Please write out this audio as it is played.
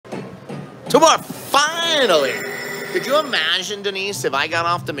Two more, finally. Could you imagine, Denise, if I got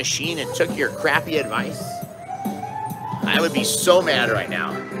off the machine and took your crappy advice? I would be so mad right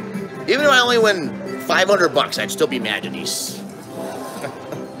now. Even if I only win $500, I'd still be mad, Denise.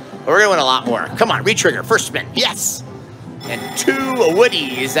 We're gonna win a lot more. Come on, retrigger, first spin, yes! And 2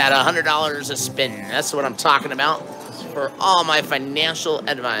 Woodies at $100 a spin. That's what I'm talking about for all my financial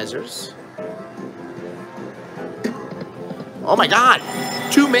advisors. Oh my God,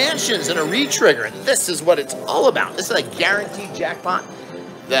 2 mansions and a retrigger. This is what it's all about. This is a guaranteed jackpot.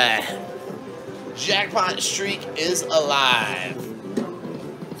 The jackpot streak is alive.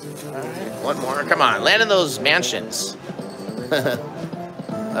 All right, one more, come on, land in those mansions.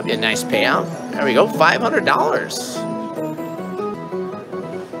 That'd be a nice payout. There we go, $500.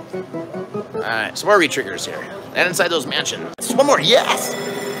 All right, some more retriggers here. And inside those mansions. One more, yes!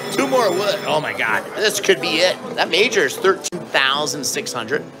 2 more wood. Oh my God, this could be it. That major is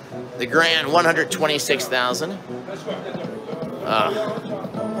 13,600. The grand, 126,000.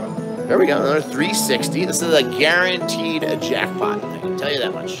 There we go, another 360. This is a guaranteed jackpot. I can tell you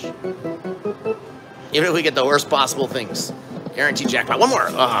that much. Even if we get the worst possible things. Guaranteed jackpot. One more.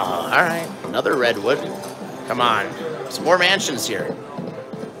 Oh, all right. Another redwood. Come on. Some more mansions here.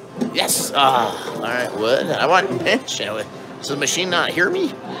 Yes. All right, wood. I want mansion. Does the machine not hear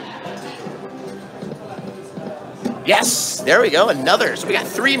me? Yes. There we go. Another. So we got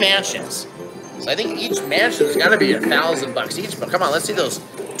 3 mansions. So I think each mansion's got to be $1,000 each. But come on, let's see those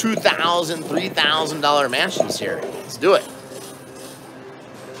 $2,000, $3,000 mansions here. Let's do it.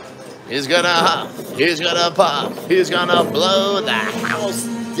 He's gonna huff, he's gonna puff, he's gonna blow the house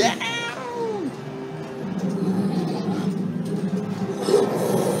down.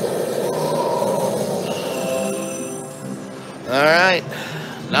 All right,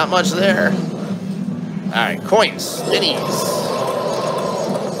 not much there. All right, coins, minis.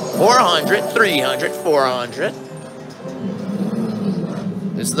 400, 300, 400.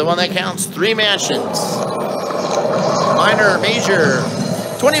 This is the one that counts. 3 mansions. Minor, major.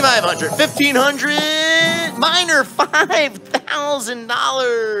 2,500, 1,500, minor,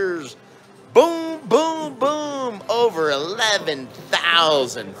 $5,000. Boom, boom, boom, over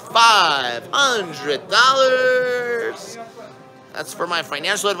 $11,500. That's for my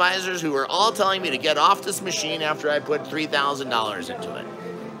financial advisors who are all telling me to get off this machine after I put $3,000 into it.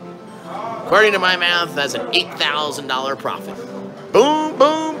 According to my math, that's an $8,000 profit. Boom,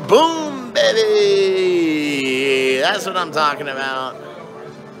 boom, boom, baby. That's what I'm talking about.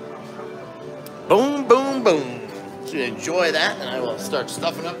 Boom, boom, boom. So enjoy that, and I will start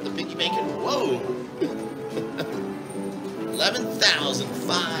stuffing up the piggy bank. Whoa.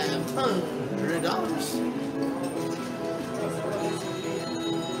 $11,500.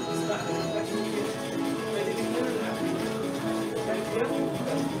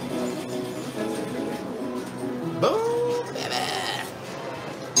 Boom, baby.